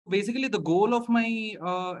basically, the goal of my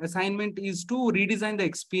assignment is to redesign the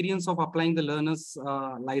experience of applying the learner's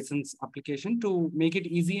license application to make it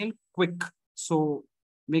easy and quick. So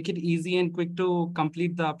make it easy and quick to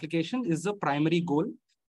complete the application is the primary goal.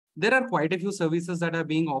 There are quite a few services that are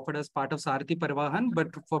being offered as part of Saarathi Parivahan, but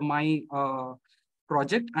for my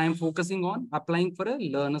project, I am focusing on applying for a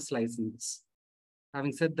learner's license.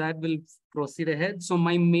 Having said that, we'll proceed ahead. So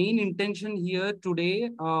my main intention here today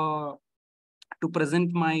to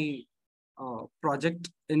present my project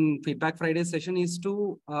in Feedback Friday session is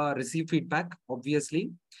to receive feedback,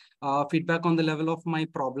 obviously. Feedback on the level of my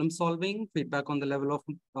problem solving, feedback on the level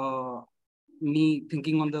of me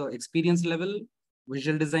thinking on the experience level,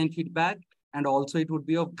 visual design feedback, and also it would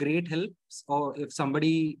be of great help. Or if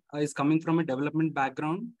somebody is coming from a development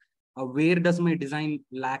background, where does my design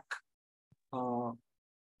lack?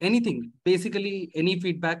 Anything, basically any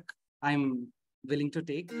feedback I'm willing to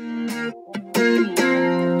take.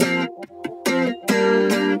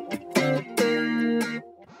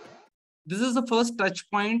 This is the first touch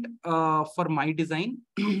point for my design.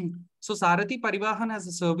 So Saarathi Parivahan as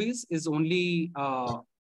a service is only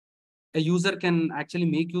a user can actually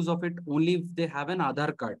make use of it only if they have an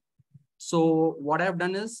Aadhaar card. So what I've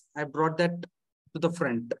done is I brought that to the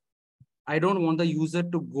front. I don't want the user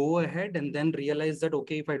to go ahead and then realize that,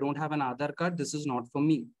 okay, if I don't have an Aadhaar card, this is not for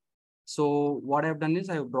me. So what I've done is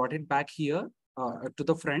I've brought it back here to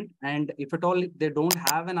the front. And if at all they don't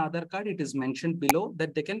have an Aadhaar card, it is mentioned below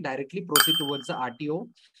that they can directly proceed towards the RTO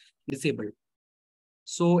disabled.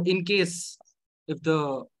 So in case if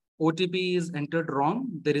the OTP is entered wrong,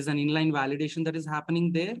 there is an inline validation that is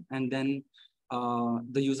happening there. And then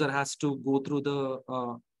the user has to go through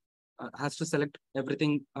the has to select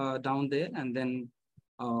everything down there, and then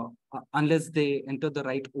unless they enter the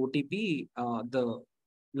right OTP, the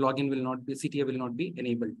login will not be, CTA will not be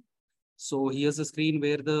enabled. So here's a screen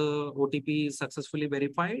where the OTP is successfully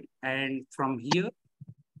verified. And from here,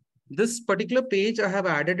 this particular page, I have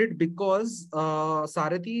added it because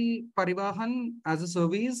Saarathi Parivahan as a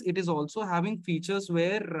service, it is also having features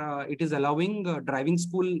where it is allowing driving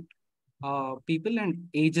school people and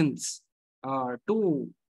agents to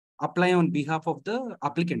apply on behalf of the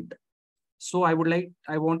applicant. So I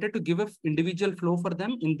wanted to give an individual flow for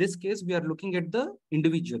them. In this case, we are looking at the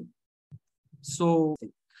individual. So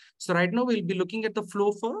right now we'll be looking at the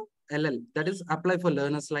flow for LL, that is apply for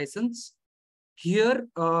learner's license. Here,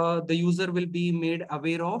 the user will be made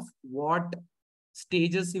aware of what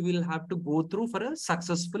stages he will have to go through for a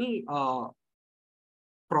successful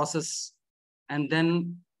process. And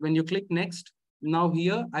then when you click next, now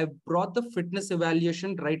here I brought the fitness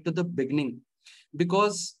evaluation right to the beginning,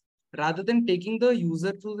 because rather than taking the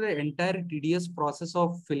user through the entire tedious process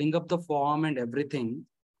of filling up the form and everything,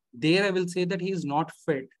 there I will say that he is not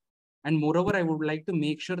fit. And moreover, I would like to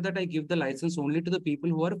make sure that I give the license only to the people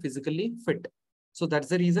who are physically fit. So that's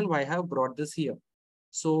the reason why I have brought this here.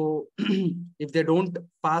 So if they don't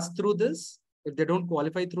pass through this, if they don't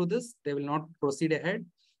qualify through this, they will not proceed ahead.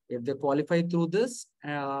 If they qualify through this,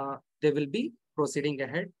 they will be proceeding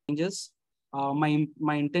ahead.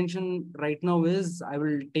 My intention right now is I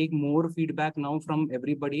will take more feedback now from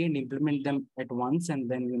everybody and implement them at once. And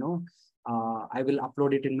then, I will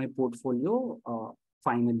upload it in my portfolio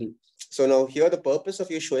finally. So now here, the purpose of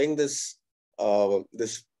you showing this,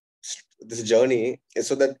 this journey is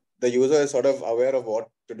so that the user is sort of aware of what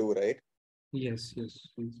to do, right? Yes.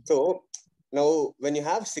 So now when you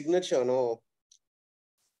have signature,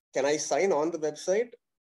 can I sign on the website,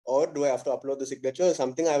 or do I have to upload the signature?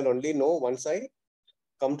 Something I will only know once I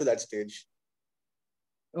come to that stage.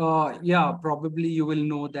 Yeah, probably you will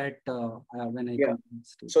know that when I come to that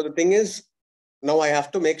stage. So the thing is, now I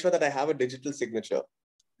have to make sure that I have a digital signature.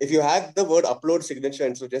 If you had the word upload signature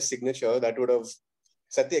and so just signature, that would have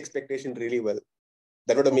set the expectation really well.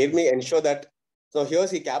 That would have made me ensure that, so here's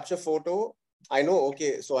he capture photo. I know,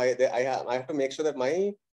 okay, so I have to make sure that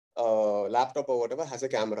my laptop or whatever has a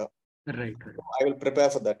camera. Right. So I will prepare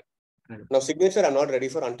for that. Right. Now signature I'm not ready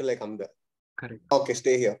for until I come there. Correct. Okay,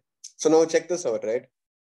 stay here. So now check this out, right?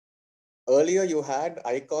 Earlier you had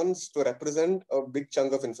icons to represent a big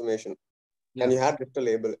chunk of information, and you had just a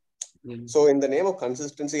label. So in the name of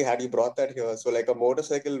consistency, had you brought that here, so like a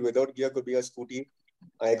motorcycle without gear could be a scooty,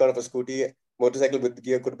 icon of a scooty, motorcycle with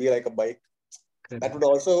gear could be like a bike. Correct. That would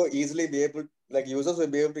also easily be able, like users will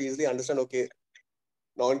be able to easily understand, okay,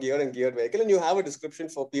 non-geared and geared vehicle, and you have a description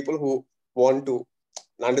for people who want to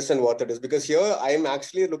understand what it is. Because here I'm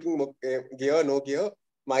actually looking gear, no gear.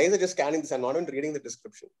 My eyes are just scanning this. I'm not even reading the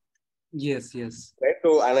description. Yes. Right.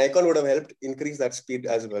 So an icon would have helped increase that speed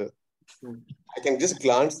as well. I can just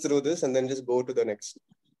glance through this and then just go to the next.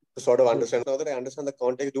 to sort of understand. Now that I understand the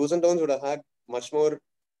context, do's and don'ts would have had much more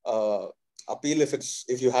appeal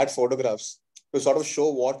if you had photographs to sort of show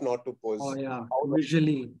what not to pose. Oh yeah,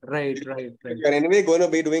 visually, right. You're anyway going to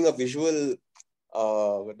be doing a visual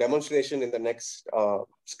demonstration in the next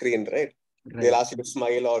screen, right? They'll ask you to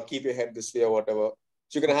smile or keep your head this way or whatever.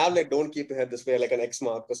 So you can have like, don't keep your head this way, like an X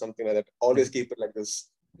mark or something like that. Always keep it like this.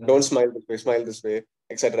 Don't smile this way,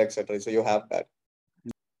 etc., etc. So you have that.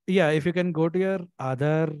 Yeah, if you can go to your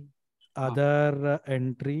other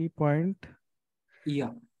entry point. Yeah.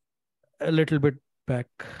 A little bit back,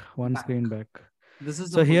 one screen back. This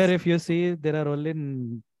is so here, if you see, there are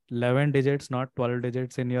only 11 digits, not 12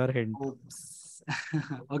 digits in your hint. Oops.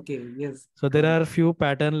 Okay, yes. So there are few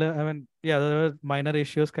pattern, I mean, yeah, there are minor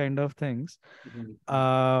issues kind of things.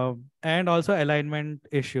 And also alignment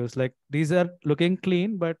issues. Like these are looking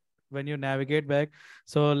clean, but when you navigate back,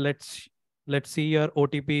 so let's see your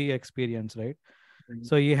OTP experience, right?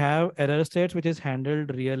 So you have error states, which is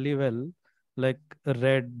handled really well, like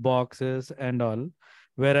red boxes and all.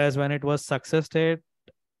 Whereas when it was success state,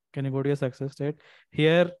 can you go to your success state?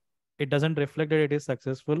 Here, it doesn't reflect that it is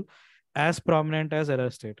successful as prominent as error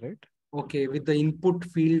state, right? Okay, with the input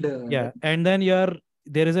field. Yeah, and then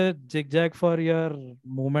there is a zigzag for your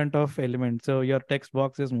movement of elements. So your text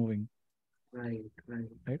box is moving. Right.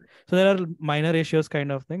 So there are minor issues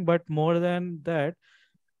kind of thing, but more than that,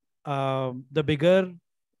 the bigger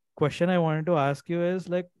question I wanted to ask you is,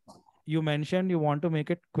 like, you mentioned you want to make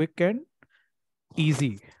it quick and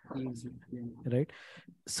easy. Right?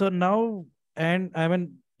 So now, and I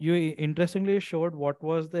mean, you interestingly showed what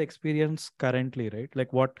was the experience currently, right? Like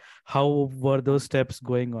how were those steps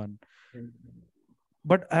going on?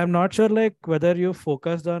 But I'm not sure, like, whether you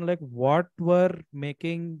focused on like what were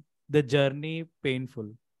making the journey painful.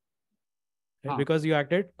 Right? Because you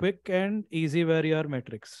acted quick and easy were your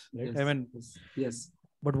metrics, right? Yes, I mean, yes.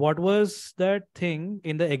 But what was that thing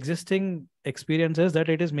in the existing experiences that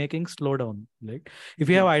it is making slow down? Like, if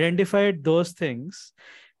you have identified those things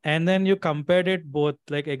and then you compared it both,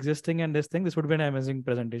 like existing and this thing, this would be an amazing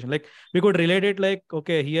presentation. Like, we could relate it like,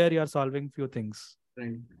 okay, here you are solving few things.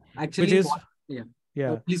 Right. Actually,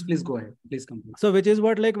 yeah. Oh, please go ahead. Please complete. So which is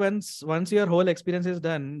what, like, once your whole experience is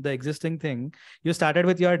done, the existing thing, you started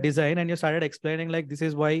with your design and you started explaining like, this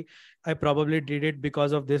is why I probably did it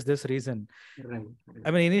because of this reason. Right.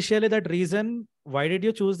 I mean, initially that reason, why did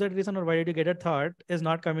you choose that reason or why did you get a thought, is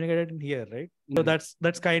not communicated in here, right? So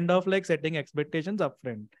that's kind of like setting expectations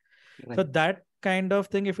upfront. Right. So that kind of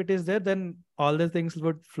thing, if it is there, then all the things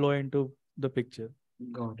would flow into the picture.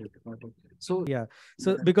 Got it. So yeah.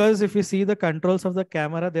 So because if you see the controls of the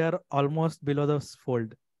camera, they are almost below the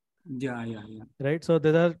fold. Yeah. Right. So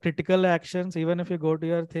there are critical actions. Even if you go to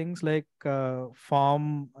your things like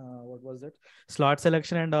form, what was it? Slot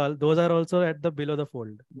selection and all, those are also at the below the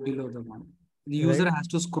fold. Below the one. The user has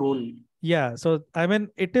to scroll. Yeah. So I mean,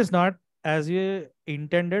 it is not as you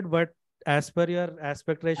intended, but as per your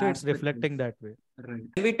aspect ratio, it's reflecting that way. Right.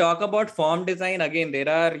 When we talk about form design, again, there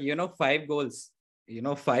are 5 goals.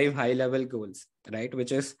 5 high-level goals, right?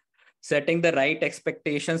 Which is setting the right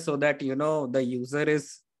expectations so that, the user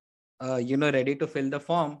is, ready to fill the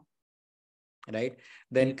form, right?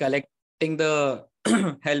 Then collecting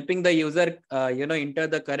helping the user, enter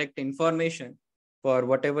the correct information for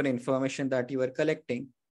whatever information that you are collecting.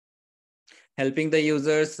 Helping the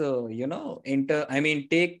users,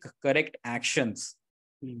 take correct actions,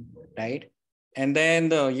 right? And then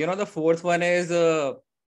the fourth one is,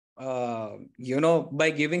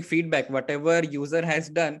 by giving feedback, whatever user has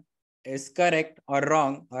done is correct or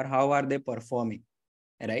wrong, or how are they performing,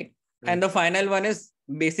 right? And the final one is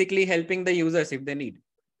basically helping the users if they need,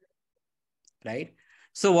 right?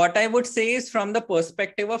 So what I would say is, from the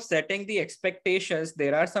perspective of setting the expectations,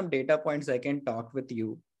 there are some data points I can talk with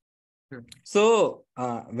you. So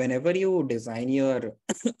whenever you design your,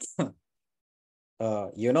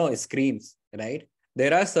 screens, right?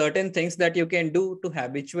 There are certain things that you can do to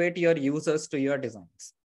habituate your users to your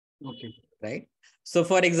designs. Okay. Right. So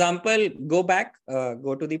for example, go back,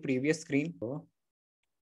 go to the previous screen,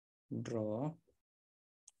 draw,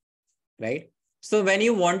 right? So when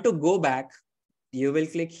you want to go back, you will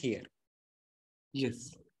click here.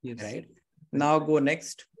 Yes. Right. Now go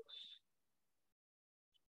next.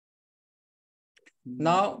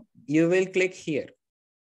 Now you will click here.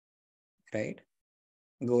 Right.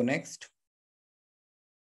 Go next.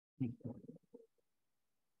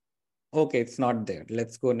 Okay, it's not there.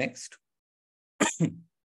 Let's go next.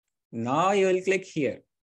 Now you will click here,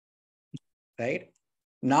 right?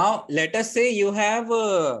 Now, let us say you have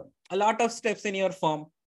a lot of steps in your form,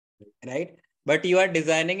 right? But you are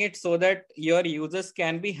designing it so that your users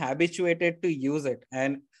can be habituated to use it.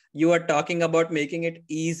 And you are talking about making it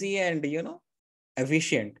easy and,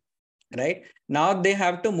 efficient, right? Now they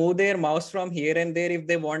have to move their mouse from here and there. If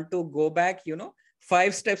they want to go back,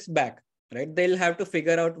 5 steps back, right? They'll have to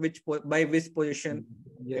figure out by which position,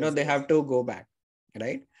 they have to go back,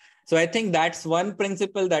 right? So I think that's one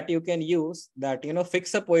principle that you can use, that,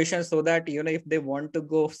 fix a position so that, if they want to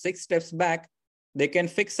go 6 steps back, they can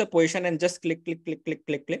fix a position and just click, click, click, click,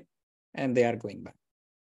 click, click, and they are going back.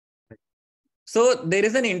 So there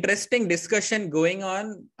is an interesting discussion going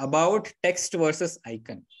on about text versus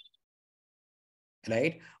icon,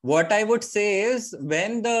 right? What I would say is,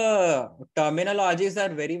 when the terminologies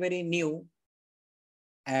are very, very new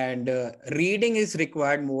and reading is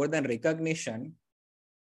required more than recognition,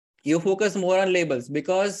 you focus more on labels,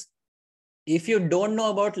 because if you don't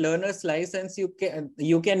know about learner's license, you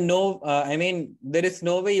can know, there is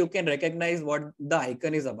no way you can recognize what the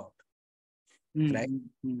icon is about. Right.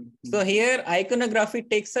 So here iconography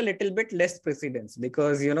takes a little bit less precedence,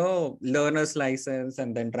 because learner's license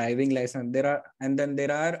and then driving license, there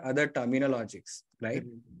are other terminologies, right?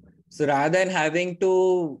 So rather than having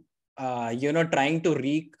to trying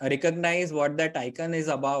to recognize what that icon is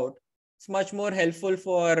about, it's much more helpful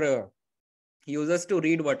for users to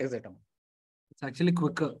read what is it about. It's actually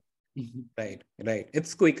quicker. Right.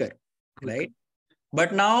 It's quicker. Right.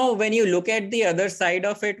 But now when you look at the other side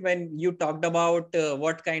of it, when you talked about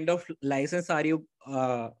what kind of license are you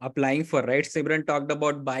applying for, right? Simran talked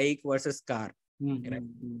about bike versus car. Right?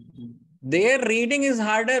 Their reading is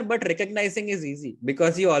harder, but recognizing is easy,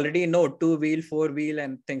 because you already know 2-wheel, 4-wheel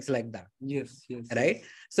and things like that. Yes. Right.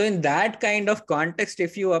 So in that kind of context,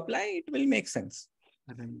 if you apply, it will make sense.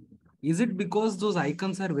 Is it because those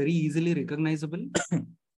icons are very easily recognizable?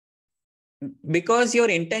 Because your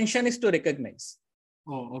intention is to recognize.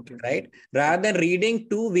 Oh, okay. Right. Rather than reading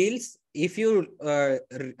 2 wheels, if you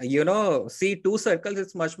see 2 circles,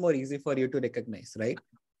 it's much more easy for you to recognize, right?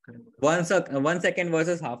 Correct. 1 second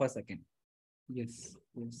versus half a second. Yes.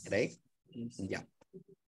 Right. Yes. Yeah.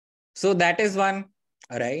 So that is one.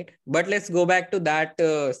 Right. But let's go back to that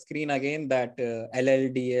screen again, that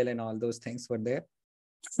LLDL and all those things were there.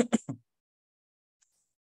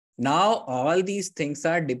 Now all these things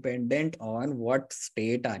are dependent on what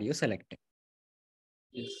state are you selecting.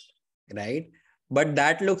 Yes. Right. But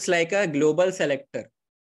that looks like a global selector,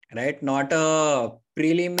 right? Not a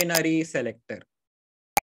preliminary selector,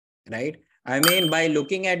 right? By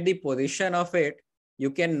looking at the position of it,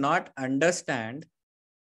 you cannot understand,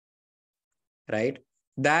 right,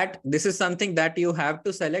 that this is something that you have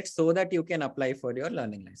to select so that you can apply for your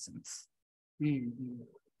learning license.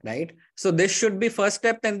 Right? So this should be first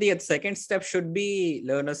step, and the second step should be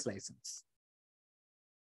learner's license.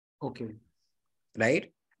 Okay.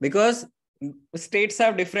 Right? Because states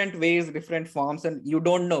have different ways, different forms, and you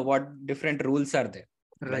don't know what different rules are there.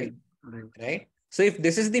 Right? So if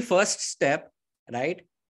this is the first step, right,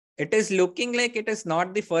 it is looking like it is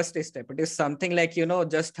not the first step. It is something like,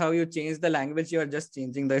 just how you change the language, you are just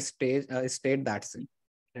changing the state, that's it.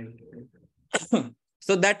 Right.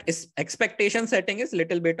 So that is expectation setting is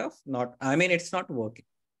little bit of it's not working.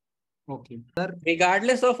 Okay.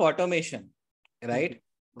 Regardless of automation, right? Okay.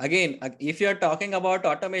 Again, if you're talking about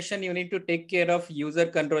automation, you need to take care of user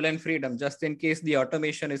control and freedom, just in case the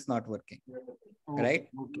automation is not working. Right?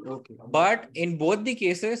 Okay. But in both the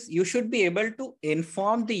cases, you should be able to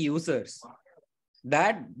inform the users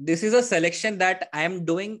that this is a selection that I am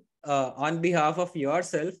doing on behalf of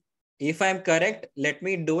yourself. If I'm correct, let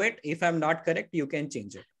me do it. If I'm not correct, you can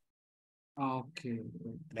change it. Okay.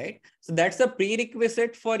 Right? So that's a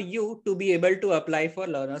prerequisite for you to be able to apply for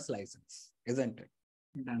learner's license, isn't it?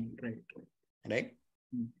 Done. Right?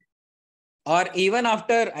 Or even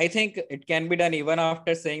after, I think it can be done even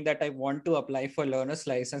after saying that I want to apply for learner's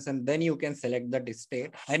license, and then you can select the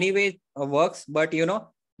state. Anyway, works, but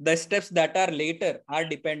the steps that are later are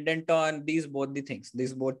dependent on these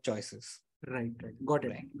both choices. Right. Got it.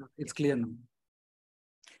 Right. It's clear now.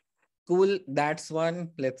 Cool. That's one.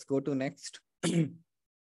 Let's go to next.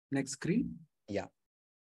 Next screen. Yeah.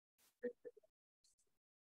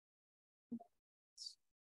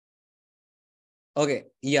 Okay.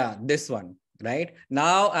 Yeah, this one. Right.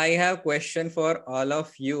 Now I have question for all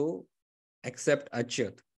of you except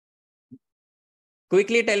Achyuth.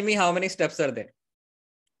 Quickly tell me how many steps are there.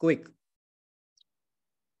 Quick.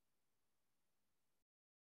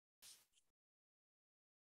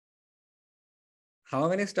 How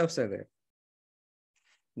many steps are there?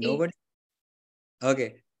 Nobody.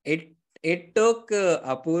 Okay. It took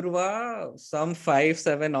Apurva some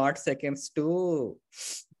 5-7 odd seconds to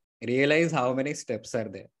realize how many steps are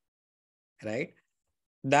there. Right?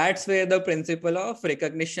 That's where the principle of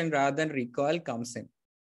recognition rather than recall comes in.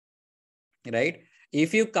 right?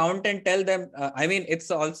 If you count and tell them,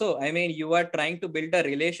 it's also, you are trying to build a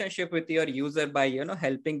relationship with your user by,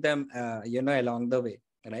 helping them, along the way,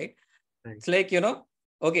 right? It's like,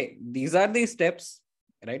 okay, these are the steps,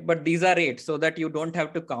 right? But these are 8, so that you don't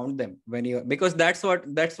have to count them because that's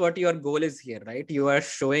what your goal is here, right? You are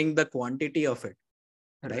showing the quantity of it,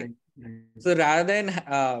 right? So rather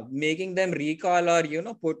than making them recall or,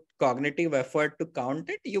 put cognitive effort to count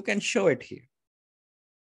it, you can show it here.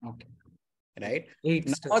 Okay. Right? 8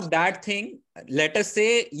 now steps. That thing, let us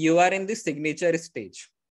say you are in the signature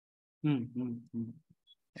stage,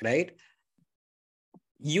 right?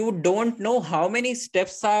 You don't know how many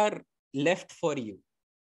steps are left for you,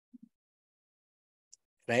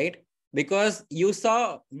 right? Because you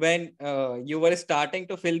saw when you were starting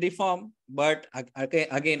to fill the form, but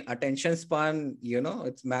again, attention span,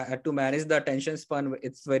 it's to manage the attention span,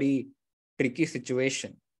 it's very tricky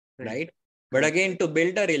situation, right? But again, to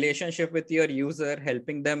build a relationship with your user,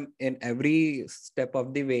 helping them in every step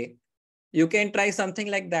of the way, you can try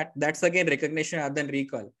something like that. That's again recognition rather than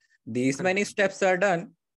recall. These many steps are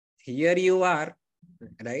done. Here you are,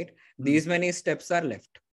 right? These many steps are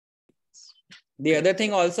left. The other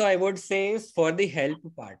thing also I would say is for the help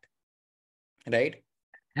part, right?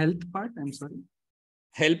 Health part, I'm sorry.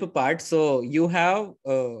 Help part. So you have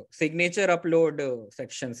a signature upload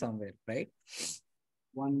section somewhere, right?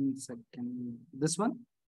 1 second. This one?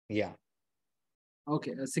 Yeah.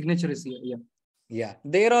 Okay. Signature is here. Yeah. Yeah.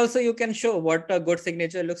 There also you can show what a good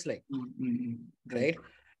signature looks like, right?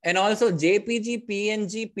 And also JPG,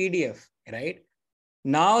 PNG, PDF, right?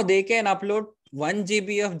 Now they can upload 1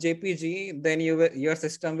 GB of JPG, then your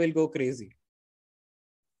system will go crazy,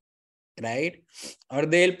 right? Or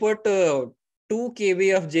they'll put 2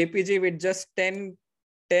 KB of JPG with just 10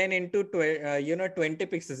 into 20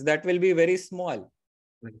 pixels. That will be very small,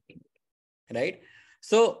 right?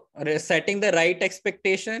 So setting the right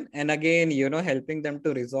expectation and again, helping them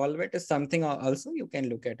to resolve it is something also you can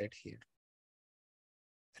look at it here,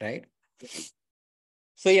 right?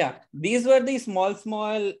 So yeah, these were the small,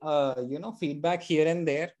 feedback here and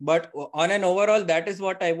there. But on an overall, that is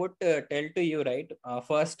what I would tell to you, right?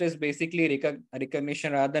 First is basically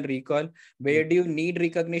recognition rather than recall. Where do you need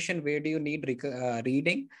recognition? Where do you need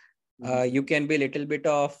reading? You can be a little bit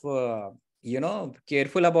of,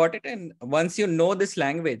 careful about it. And once you know this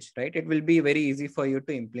language, right, it will be very easy for you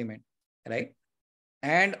to implement, right?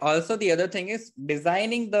 And also the other thing is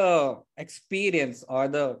designing the experience or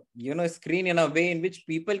the screen in a way in which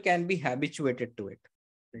people can be habituated to it,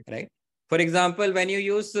 right? For example, when you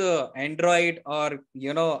use Android or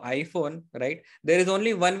iPhone, right, there is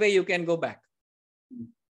only one way you can go back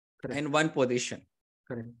in one position,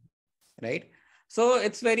 right? So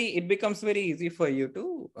it becomes very easy for you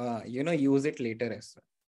to use it later as well.